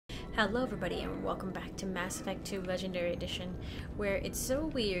Hello everybody and welcome back to Mass Effect 2 Legendary Edition, where it's so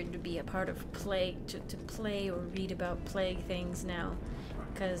weird to be a part of Plague, to play or read about Plague things now,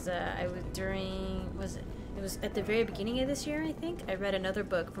 because I was it was at the very beginning of this year, I think, I read another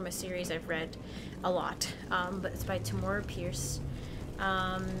book from a series I've read a lot, but it's by Tamora Pierce,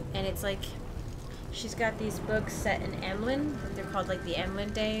 and it's like, she's got these books set in Emlyn. They're called like the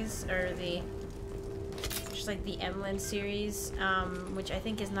Emlyn Days, or just like the Emlyn series, which I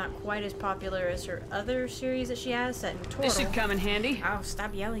think is not quite as popular as her other series that she has set in Tortle. This should come in handy. Oh,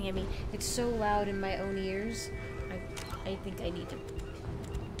 stop yelling at me. It's so loud in my own ears. I think I need to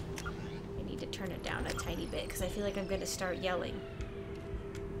turn it down a tiny bit, because I feel like I'm going to start yelling.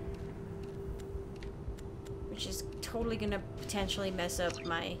 Which is totally going to potentially mess up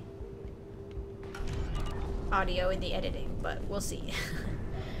my audio in the editing, but we'll see.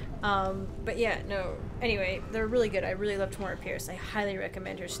 But yeah, no. Anyway, they're really good. I really love Tamora Pierce. I highly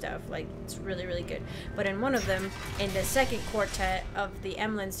recommend her stuff. Like, it's really, really good. But in one of them, in the second quartet of the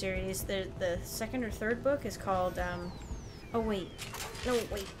Emlyn series, the second or third book is called, oh wait. No,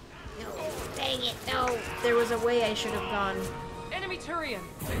 wait. No. Dang it, no. There was a way I should have gone. Enemy Turian.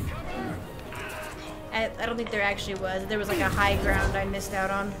 I don't think there actually was. There was like a high ground I missed out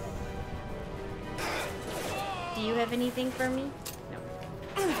on. Do you have anything for me? No.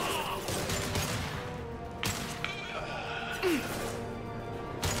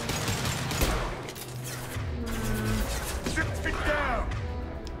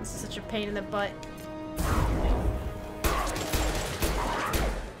 This is such a pain in the butt.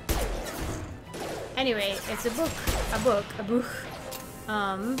 Anyway, it's a book.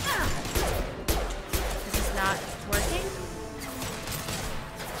 This is not working?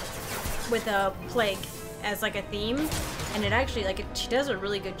 With a plague as like a theme, and it actually, like, she does a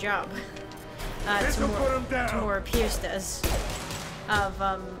really good job. Tamora Pierce does. Of,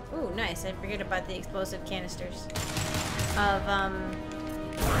 ooh, nice, I forget about the explosive canisters. Of,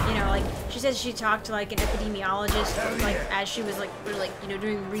 you know, like, she says she talked to, like, an epidemiologist, like, as she was, like, you know,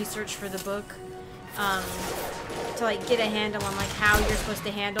 doing research for the book, to, like, get a handle on, like, how you're supposed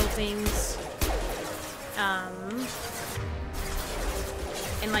to handle things,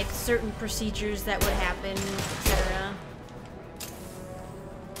 and, like, certain procedures that would happen, etc.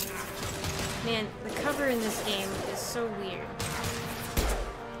 Man, the cover in this game is so weird.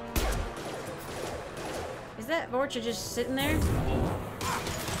 Is that Vorcha just sitting there?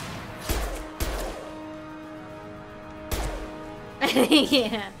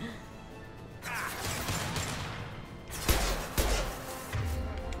 Yeah.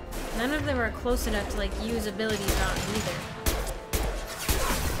 None of them are close enough to, like, use abilities on either.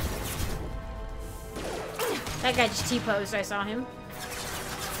 That guy just T-posed, I saw him.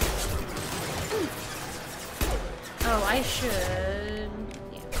 Oh, I should...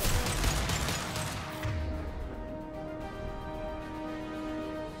 yeah.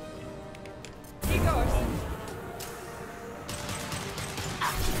 He goes.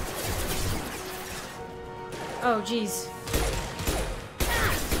 Oh, jeez.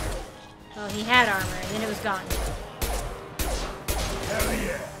 Well, he had armor, and then it was gone. Hell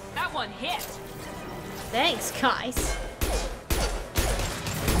yeah. That one hit. Thanks, guys.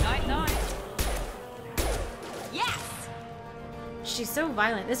 Night, night. Yes. She's so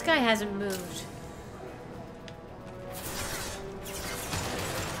violent. This guy hasn't moved.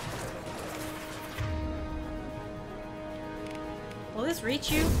 Will this reach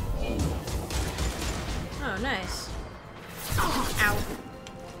you? Oh, nice. Ow.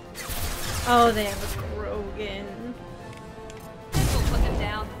 Oh, they have a Grogan. This will put them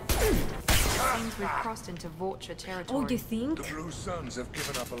down. Seems we've crossed into Vorcha territory. Oh, you think? The Blue Suns have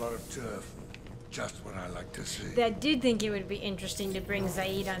given up a lot of turf. Just what I like to see. I did think it would be interesting to bring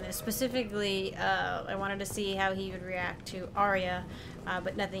Zaid on this. Specifically, I wanted to see how he would react to Arya,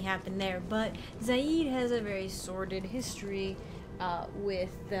 but nothing happened there. But Zaid has a very sordid history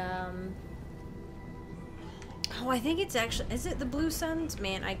with, oh, I think it's actually, is it the Blue Suns?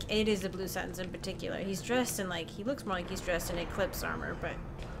 Man, it is the Blue Suns in particular. He's dressed in, like, he looks more like he's dressed in Eclipse armor, but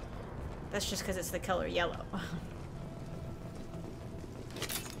that's just because it's the color yellow.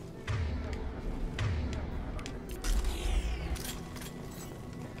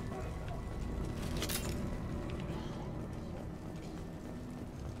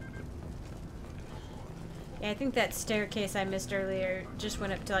 Yeah, I think that staircase I missed earlier just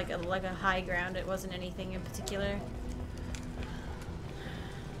went up to like a high ground. It wasn't anything in particular.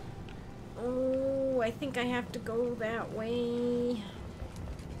 Oh, I think I have to go that way.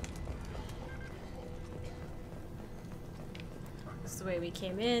 This is the way we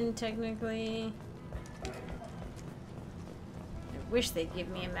came in, technically. Wish they'd give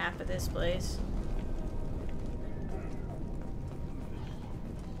me a map of this place.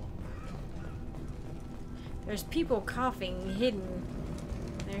 There's people coughing hidden.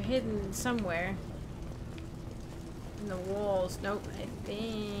 They're hidden somewhere. In the walls. Nope, I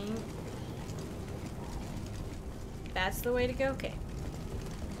think that's the way to go. Okay.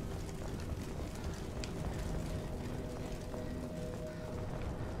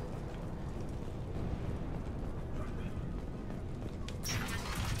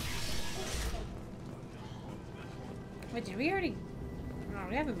 Wait, did we already? No,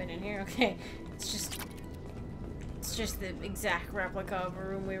 we haven't been in here. Okay, it's just the exact replica of a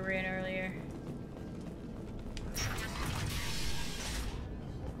room we were in earlier.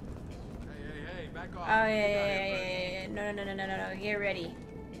 Hey, back off. Oh yeah. No. Get ready.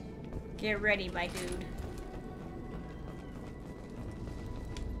 Get ready, my dude.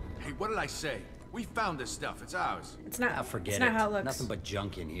 Hey, what did I say? We found this stuff. It's ours. It's not. Ah, forget it's not it. how it looks. Nothing but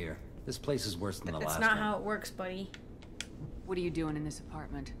junk in here. This place is worse than the That's last not one. how it works, buddy. What are you doing in this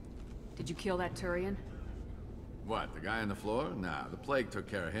apartment? Did you kill that Turian? What, the guy on the floor? Nah, the plague took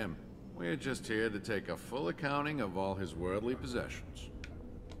care of him. We're just here to take a full accounting of all his worldly possessions.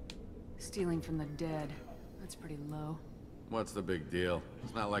 Stealing from the dead. That's pretty low. What's the big deal?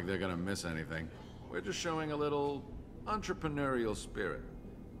 It's not like they're gonna miss anything. We're just showing a little entrepreneurial spirit.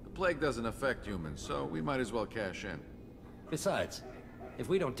 The plague doesn't affect humans, so we might as well cash in. Besides, if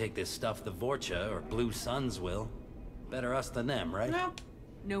we don't take this stuff, the Vorcha or Blue Suns will. Better us than them, right? No.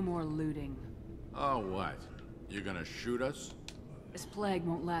 No more looting. Oh, what? You gonna shoot us? This plague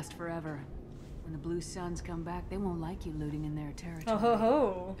won't last forever. When the Blue Suns come back, they won't like you looting in their territory. Oh ho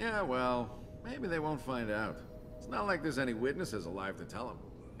ho. Yeah, well, maybe they won't find out. It's not like there's any witnesses alive to tell them.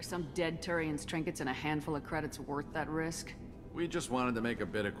 Are some dead Turian's trinkets and a handful of credits worth that risk? We just wanted to make a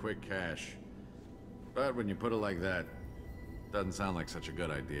bit of quick cash. But when you put it like that, doesn't sound like such a good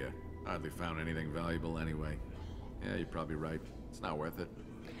idea. Hardly found anything valuable anyway. Yeah, you're probably right. It's not worth it.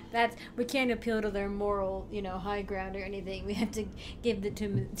 We can't appeal to their moral, high ground or anything. We have to give it to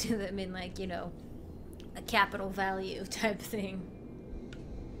them in like, a capital value type thing.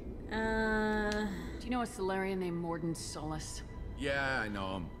 Do you know a Solarian named Mordin Solus? Yeah, I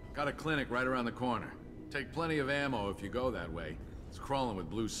know him. Got a clinic right around the corner. Take plenty of ammo if you go that way. It's crawling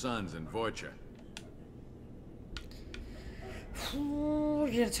with Blue Suns and Vorcha.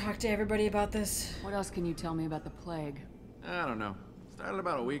 We gotta talk to everybody about this. What else can you tell me about the plague? I don't know. Started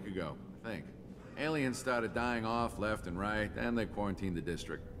about a week ago, I think. Aliens started dying off left and right, and they quarantined the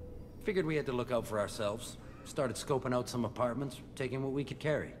district. Figured we had to look out for ourselves. Started scoping out some apartments, taking what we could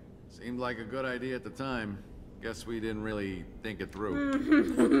carry. Seemed like a good idea at the time. Guess we didn't really think it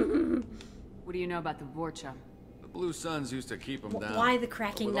through. What do you know about the Vorcha? The Blue Suns used to keep them down. Why the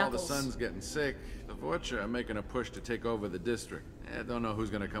cracking but with knuckles? all the Suns getting sick, the Vorcha are making a push to take over the district. Don't know who's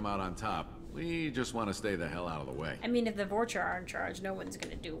gonna come out on top. We just want to stay the hell out of the way. I mean, if the Vorcha are in charge, no one's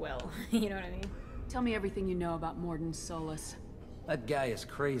gonna do well. You know what I mean? Tell me everything you know about Mordin Solus. That guy is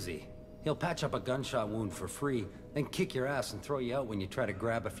crazy. He'll patch up a gunshot wound for free, then kick your ass and throw you out when you try to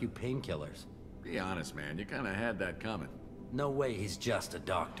grab a few painkillers. Be honest, man. You kind of had that coming. No way he's just a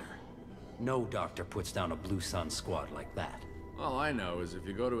doctor. No doctor puts down a Blue Sun squad like that. All I know is if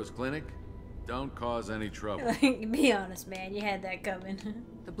you go to his clinic, don't cause any trouble. Like, be honest, man. You had that coming.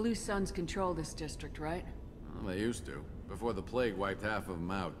 The Blue Suns control this district, right? Well, they used to, before the plague wiped half of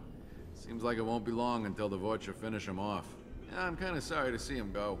them out. Seems like it won't be long until the Vorcha finish them off. Yeah, I'm kind of sorry to see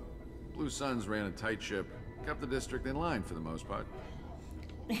them go. Blue Suns ran a tight ship, kept the district in line for the most part.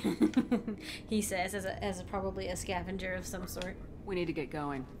 He says, as probably a scavenger of some sort. We need to get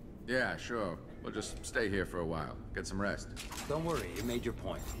going. Yeah, sure. We'll just stay here for a while. Get some rest. Don't worry, you made your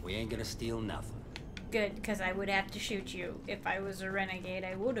point. We ain't gonna steal nothing. Good, because I would have to shoot you. If I was a renegade,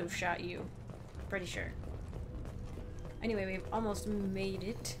 I would have shot you. Pretty sure. Anyway, we've almost made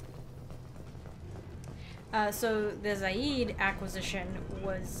it. So the Zaid acquisition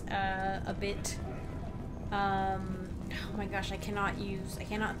was a bit. Oh my gosh, I cannot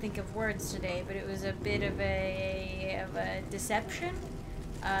think of words today, but it was a bit of a deception.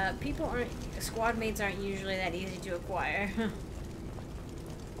 Squad mates aren't usually that easy to acquire.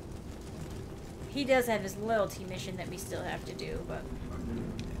 He does have his loyalty mission that we still have to do, but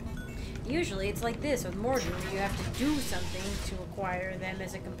usually it's like this with Mordin, where you have to do something to acquire them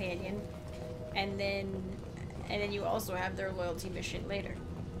as a companion, and then you also have their loyalty mission later.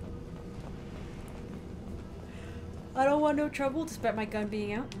 I don't want no trouble despite my gun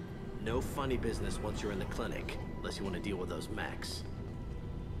being out. No funny business once you're in the clinic, unless you want to deal with those mechs.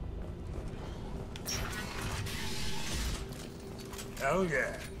 Hell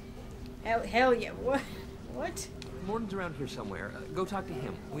yeah. Hell yeah, what? What? Mordin's around here somewhere. Go talk to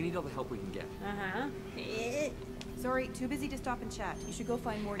him. We need all the help we can get. Sorry, too busy to stop and chat. You should go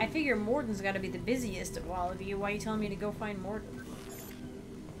find Mordin. I figure Mordin's got to be the busiest of all of you. Why are you telling me to go find Mordin?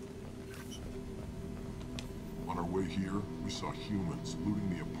 On our way here, we saw humans looting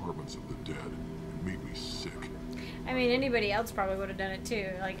the apartments of the dead. It made me sick. I mean, anybody else probably would have done it too.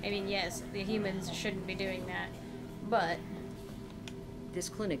 Like, I mean, yes, the humans shouldn't be doing that, but... This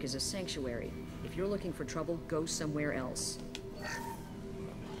clinic is a sanctuary. If you're looking for trouble, go somewhere else.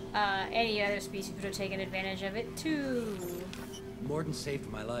 Any other species would have taken advantage of it too. Mordin saved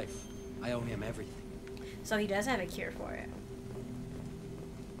my life. I owe him everything. So he does have a cure for it.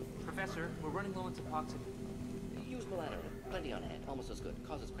 Professor, we're running low on Suboxone. Use melatonin. Plenty on hand. Almost as good.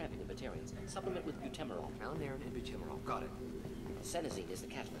 Causes cramping in vegetarians. Supplement with butemerol. Malnarin and butemerol. Got it. Senesine is the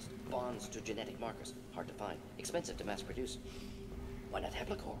catalyst. Bonds to genetic markers. Hard to find. Expensive to mass produce. Why not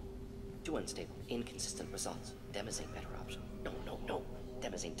Heplicor? Too unstable. Inconsistent results. Demazine better option. No, no, no.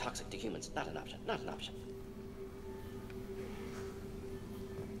 Demazine toxic to humans. Not an option. Not an option.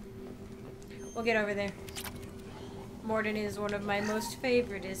 We'll get over there. Mordin is one of my most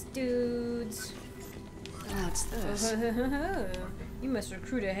favoritist dudes. What's this? You must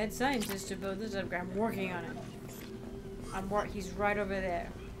recruit a head scientist to build this up. I'm working on it. He's right over there.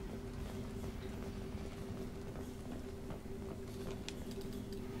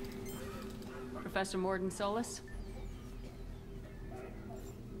 Professor Mordin Solus?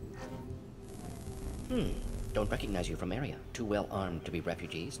 Don't recognize you from area. Too well armed to be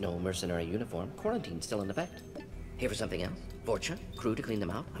refugees. No mercenary uniform. Quarantine still in effect. Here for something else? Vorcha? Crew to clean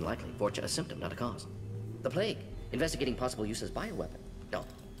them out? Unlikely. Vorcha a symptom, not a cause. The plague. Investigating possible use as bioweapon. No,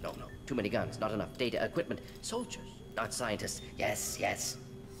 no, no. Too many guns. Not enough data, equipment. Soldiers, not scientists. Yes, yes.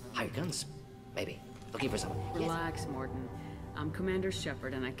 Hired guns. Maybe. Looking for someone. Relax, Mordin. I'm Commander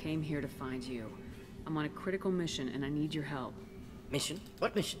Shepard, and I came here to find you. I'm on a critical mission, and I need your help. Mission?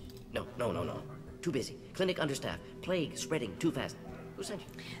 What mission? No, no, no, no. Too busy. Clinic understaffed. Plague spreading too fast. Who sent you?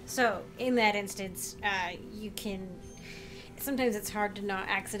 So, in that instance, you can... Sometimes it's hard to not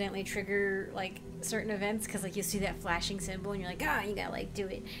accidentally trigger, like, certain events, because, like, you see that flashing symbol, and you're like, you gotta, like, do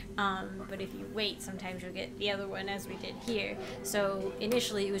it. But if you wait, sometimes you'll get the other one, as we did here. So,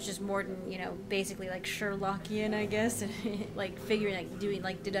 initially, it was just Mordin, you know, basically, like, Sherlockian, I guess, and, like, figuring, like, doing,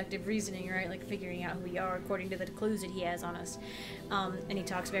 like, deductive reasoning, right? Like, figuring out who we are according to the clues that he has on us. And he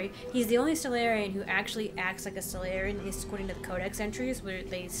talks he's the only Stellarian who actually acts like a Stellarian, according to the Codex entries, where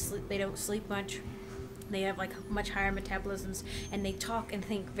they don't sleep much. They have like much higher metabolisms, and they talk and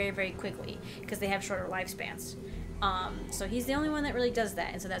think very, very quickly because they have shorter lifespans. So he's the only one that really does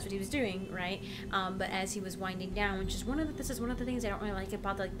that, and so that's what he was doing, right? But as he was winding down, which is this is one of the things I don't really like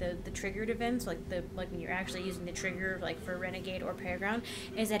about like the triggered events, like when you're actually using the trigger like for Renegade or Paragon,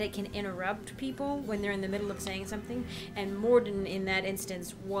 is that it can interrupt people when they're in the middle of saying something. And Mordin in that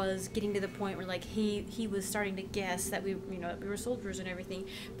instance was getting to the point where like he was starting to guess that we were soldiers and everything,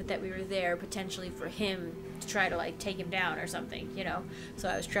 but that we were there potentially for him to try to like take him down or something, you know. So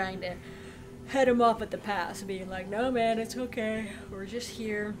I was trying to head him off at the pass, being like, no man, it's okay, we're just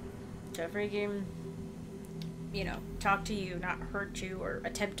here to freaking, talk to you, not hurt you or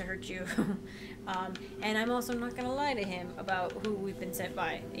attempt to hurt you. And I'm also not gonna lie to him about who we've been sent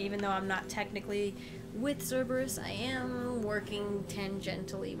by. Even though I'm not technically with Cerberus, I am working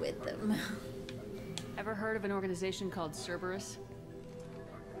tangentially with them. Ever heard of an organization called Cerberus?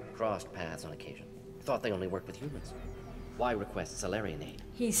 Crossed paths on occasion. Thought they only worked with humans. Why request Salarian aid?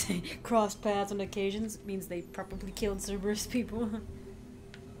 He's crossed paths on occasions, means they probably killed Cerberus people.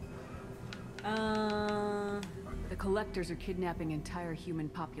 The collectors are kidnapping entire human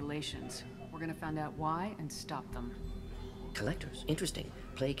populations. We're gonna find out why and stop them. Collectors? Interesting.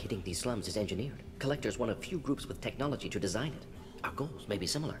 Plague hitting these slums is engineered. Collectors one of few groups with technology to design it. Our goals may be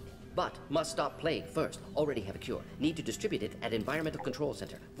similar. But must stop plague first. Already have a cure. Need to distribute it at Environmental Control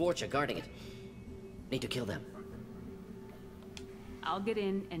Center. Vorcha guarding it. Need to kill them. I'll get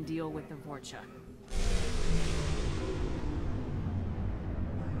in and deal with the Vorcha.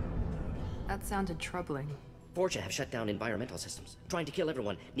 That sounded troubling. Vorcha have shut down environmental systems. Trying to kill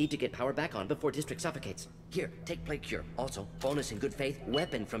everyone. Need to get power back on before district suffocates. Here, take plague cure. Also, bonus in good faith,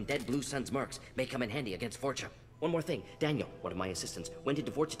 weapon from dead Blue Sun's mercs. May come in handy against Vorcha. One more thing. Daniel, one of my assistants, went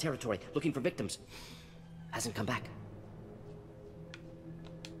into Vorcha territory looking for victims. Hasn't come back.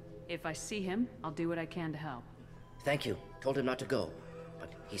 If I see him, I'll do what I can to help. Thank you. Told him not to go.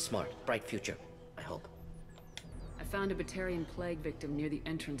 But he's smart. Bright future. I hope. I found a Batarian plague victim near the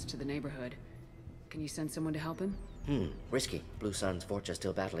entrance to the neighborhood. Can you send someone to help him? Risky. Blue Sun's Vorcha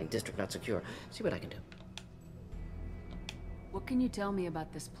still battling. District not secure. See what I can do. What can you tell me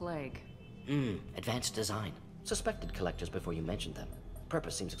about this plague? Advanced design. Suspected collectors before you mentioned them.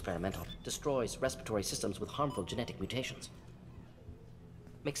 Purpose seems experimental. Destroys respiratory systems with harmful genetic mutations.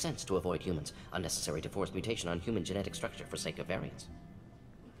 Makes sense to avoid humans. Unnecessary to force mutation on human genetic structure for sake of variance.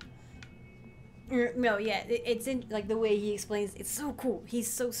 No, yeah, it's in, like, the way he explains, it's so cool. He's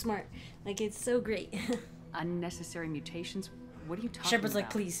so smart. Like, it's so great. Unnecessary mutations? What are you talking Shepard's about? like,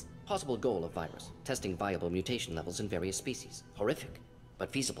 please. Possible goal of virus. Testing viable mutation levels in various species. Horrific,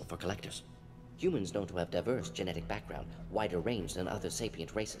 but feasible for collectors. Humans known to have diverse genetic background, wider range than other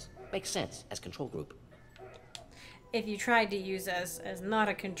sapient races. Makes sense as control group. If you tried to use us as not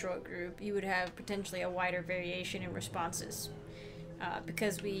a control group, you would have potentially a wider variation in responses.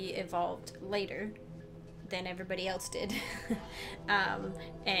 Because we evolved later than everybody else did.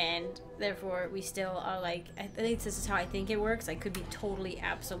 And therefore we still are like, I think this is how I think it works. I could be totally,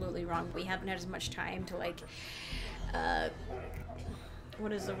 absolutely wrong. We haven't had as much time to like,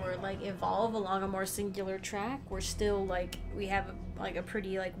 what is the word, like evolve along a more singular track. We're still like, we have like a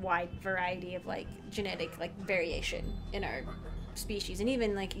pretty like wide variety of like genetic like variation in our species. And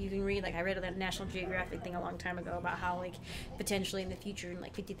even like you can read, like I read a National Geographic thing a long time ago about how like potentially in the future, in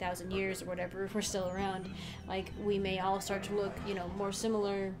like 50,000 years or whatever, if we're still around, like we may all start to look, you know, more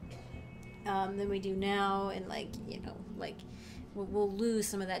similar than we do now, and like, you know, like we'll lose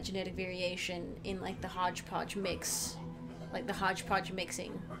some of that genetic variation in like the hodgepodge mix, like the hodgepodge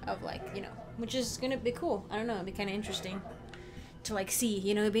mixing of like, you know, which is gonna be cool. I don't know, it'd be kind of interesting to like see,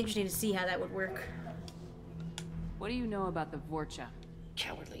 you know, it'd be interesting to see how that would work. What do you know about the Vorcha?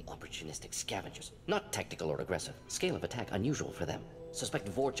 Cowardly, opportunistic scavengers. Not tactical or aggressive. Scale of attack unusual for them. Suspect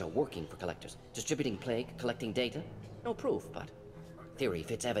Vorcha working for collectors. Distributing plague, collecting data. No proof, but theory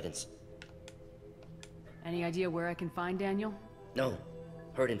fits evidence. Any idea where I can find Daniel? No.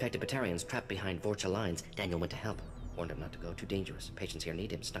 Heard infected Batarians trapped behind Vorcha lines. Daniel went to help. Warned him not to go. Too dangerous. Patients here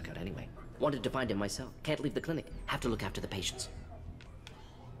need him. Snuck out anyway. Wanted to find him myself. Can't leave the clinic. Have to look after the patients.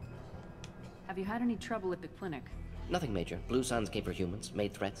 Have you had any trouble at the clinic? Nothing major. Blue Suns came for humans,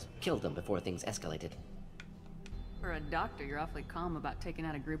 made threats, killed them before things escalated. For a doctor, you're awfully calm about taking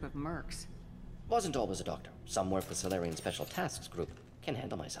out a group of mercs. Wasn't always a doctor. Some work with Solarian Special Tasks Group. Can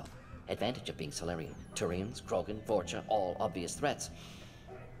handle myself. Advantage of being Solarian. Turians, Krogan, Vorcha, all obvious threats.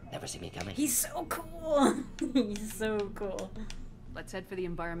 Never see me coming. He's so cool. He's so cool. Let's head for the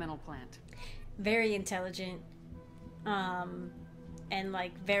environmental plant. Very intelligent. And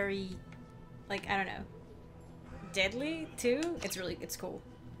like very, like, I don't know, deadly too. It's cool.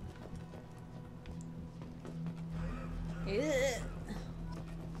 Ugh.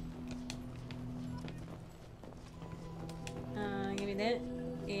 Give me that.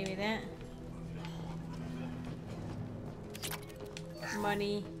 Give me that.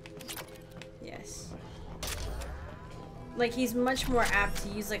 Money. Yes. Like, he's much more apt to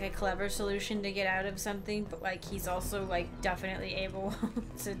use like a clever solution to get out of something, but like he's also like definitely able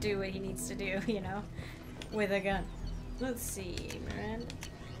to do what he needs to do, you know, with a gun. Let's see, Miranda.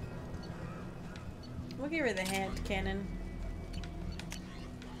 We'll give her the hand cannon.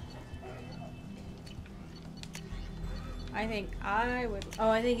 I think I would. Oh,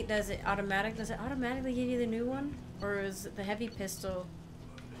 I think it does it automatic. Does it automatically give you the new one, or is it the heavy pistol?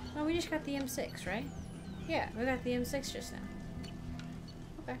 Oh, we just got the M6, right? Yeah, we got the M6 just now.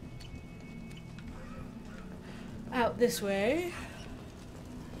 Okay. Out this way.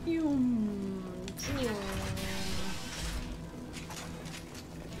 Anyway,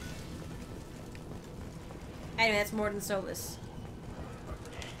 that's Mordin Solus.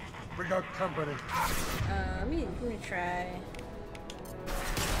 We got company. Let me try.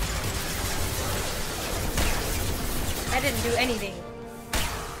 I didn't do anything.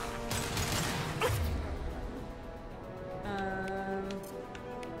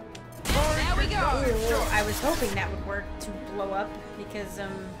 There we go! I was hoping that would work to blow up because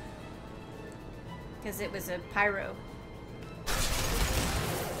it was a pyro.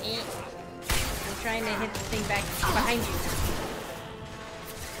 I'm trying to hit the thing back behind you.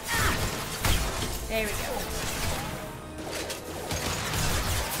 There we go.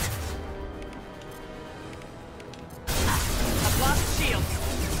 I've lost shield.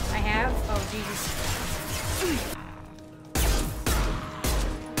 I have? Oh, Jesus.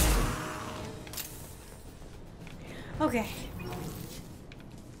 Okay.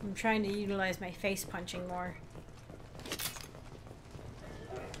 I'm trying to utilize my face punching more.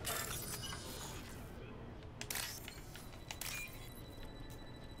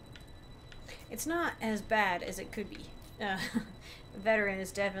 It's not as bad as it could be. Veteran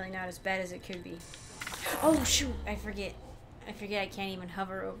is definitely not as bad as it could be. Oh shoot, I forget. I can't even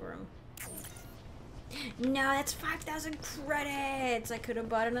hover over him. No, that's 5,000 credits! I could have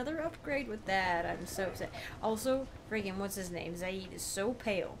bought another upgrade with that. I'm so upset. Also, friggin' what's his name? Zaid is so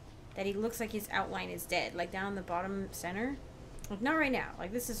pale that he looks like his outline is dead. Like down in the bottom center. Like not right now.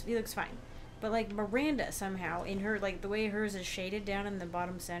 Like this is, he looks fine. But like Miranda somehow, in her, like the way hers is shaded down in the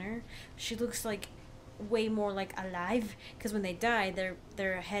bottom center, she looks like way more like alive. Because when they die,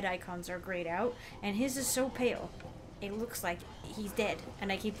 their head icons are grayed out. And his is so pale. It looks like he's dead.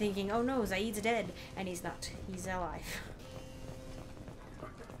 And I keep thinking, oh no, Zaid's dead. And he's not. He's alive.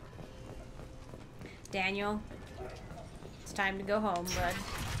 Daniel, it's time to go home, bud.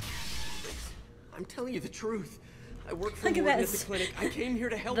 I'm telling you the truth. I work for Look at Mordin at this. the clinic. I came here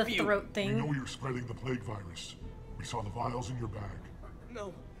to help The you. throat We thing. know you're spreading the plague virus. We saw the vials in your bag.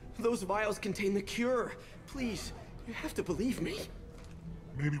 No, those vials contain the cure. Please, you have to believe me.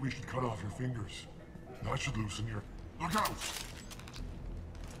 Maybe we should cut off your fingers. That should loosen your... Look out!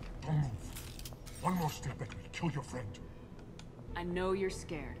 Don't move. One more step and we kill your friend. I know you're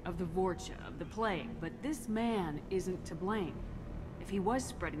scared of the Vorcha, of the plague, but this man isn't to blame. If he was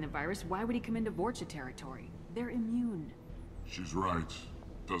spreading the virus, why would he come into Vorcha territory? They're immune. She's right.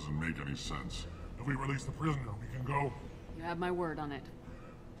 Doesn't make any sense. If we release the prisoner, we can go. You have my word on it.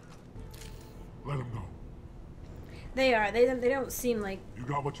 Let him go. They are. They don't seem like... You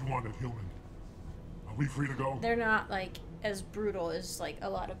got what you wanted, human. Are we free to go? They're not like as brutal as like a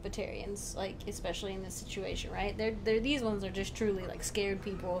lot of Batarians, like especially in this situation, right? They're these ones are just truly like scared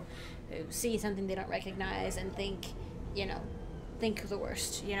people who see something they don't recognize and think, you know, think the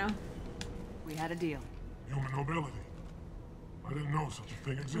worst, you know? We had a deal. Human nobility. I didn't know such a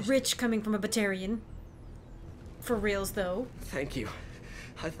thing existed. Rich coming from a Batarian. For reals though. Thank you.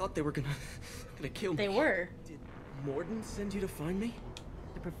 I thought they were gonna kill me. They were. Did Mordin send you to find me?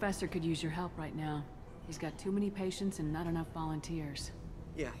 The professor could use your help right now. He's got too many patients and not enough volunteers.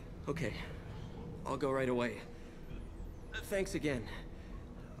 Yeah, okay. I'll go right away. Thanks again.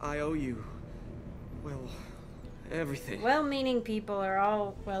 I owe you... well, everything. Well-meaning people are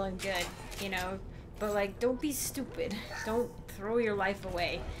all well and good, you know, but like, don't be stupid. Don't throw your life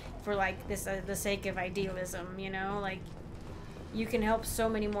away for like this the sake of idealism, you know? Like, you can help so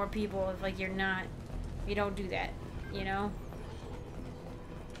many more people if like you don't do that, you know?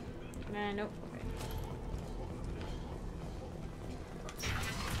 Nope.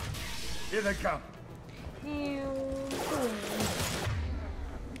 Here they come.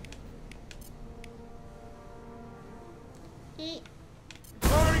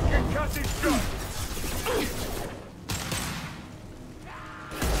 Firing concussive shot.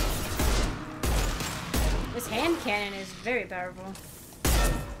 This hand cannon is very powerful.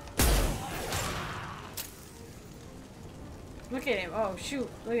 Look at him. Oh, shoot.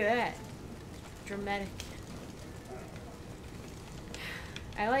 Look at that. Dramatic.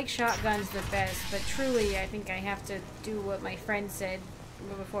 I like shotguns the best, but truly I think I have to do what my friend said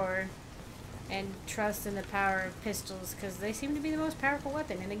before and trust in the power of pistols, because they seem to be the most powerful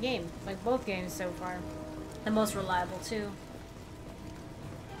weapon in the game. Like both games so far. The most reliable, too.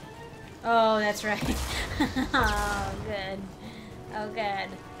 Oh, that's right. Oh, good. Oh, good.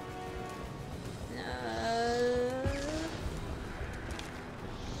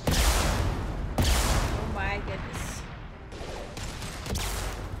 Oh my goodness.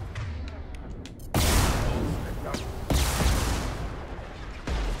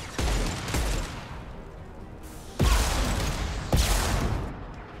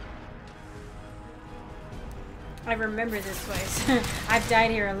 I remember this place. I've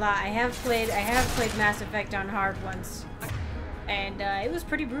died here a lot. I have played Mass Effect on hard once, and it was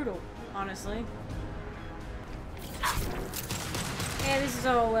pretty brutal, honestly. Yeah, this is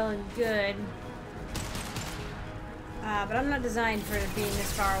all well and good, but I'm not designed for being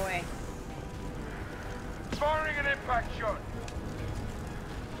this far away. Firing an impact shot.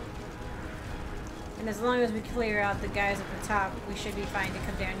 And as long as we clear out the guys at the top, we should be fine to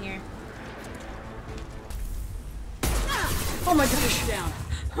come down here. Oh my gosh! Down.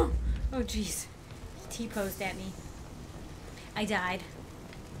 Oh jeez. He T-posed at me. I died.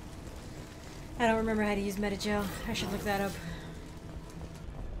 I don't remember how to use Metagel. I should look that up.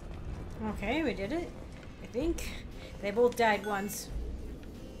 Okay, we did it. I think. They both died once.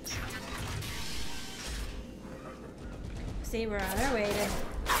 See, we're on our way to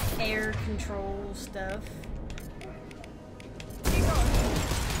air control stuff.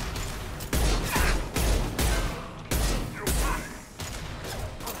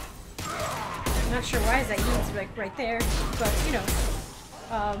 I'm not sure why Zaid's like right there, but you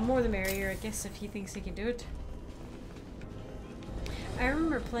know, more the merrier, I guess, if he thinks he can do it. I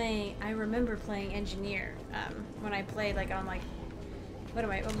remember playing Engineer when I played like on like What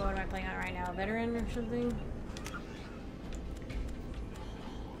mode am I playing on right now? Veteran or something?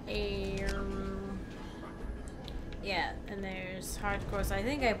 Yeah, and there's hardcore. So I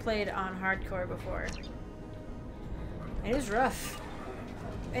think I played on hardcore before. It is rough.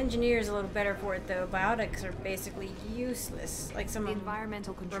 Engineer's a little better for it though. Biotics are basically useless. Like someone the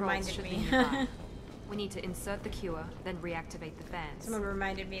environmental controls reminded should me. be nearby. We need to insert the cure, then reactivate the fans. Someone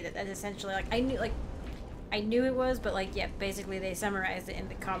reminded me that that's essentially like I knew it was, but like yeah, basically they summarized it in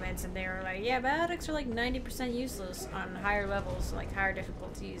the comments and they were like, yeah, biotics are like 90% useless on higher levels, like higher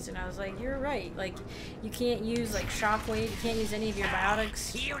difficulties, and I was like, you're right. Like you can't use like shockwave, you can't use any of your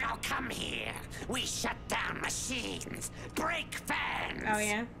biotics. You don't come here. We shut down machines, break fans. Oh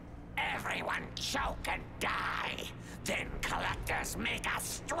yeah. Everyone choke and die. Then collectors make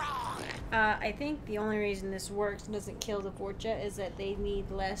us strong. I think the only reason this works and doesn't kill the Vorcha is that they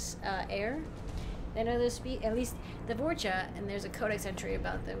need less air than other species. At least the Vorcha, and there's a codex entry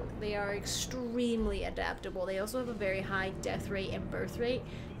about them, they are extremely adaptable. They also have a very high death rate and birth rate.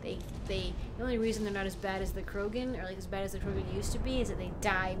 The only reason they're not as bad as the Krogan, or like as bad as the Krogan used to be, is that they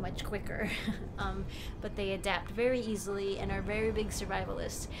die much quicker. But they adapt very easily and are very big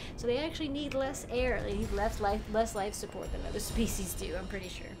survivalists. So they actually need less air. They need less life support than other species do, I'm pretty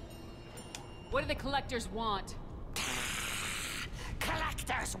sure. What do the collectors want?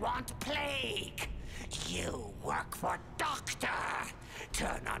 Collectors want plague. You work for Doctor.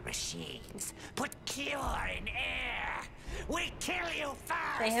 Turn on machines. Put cure in air. We kill you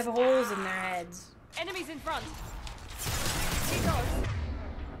first. They have holes in their heads. Enemies in front. Here goes.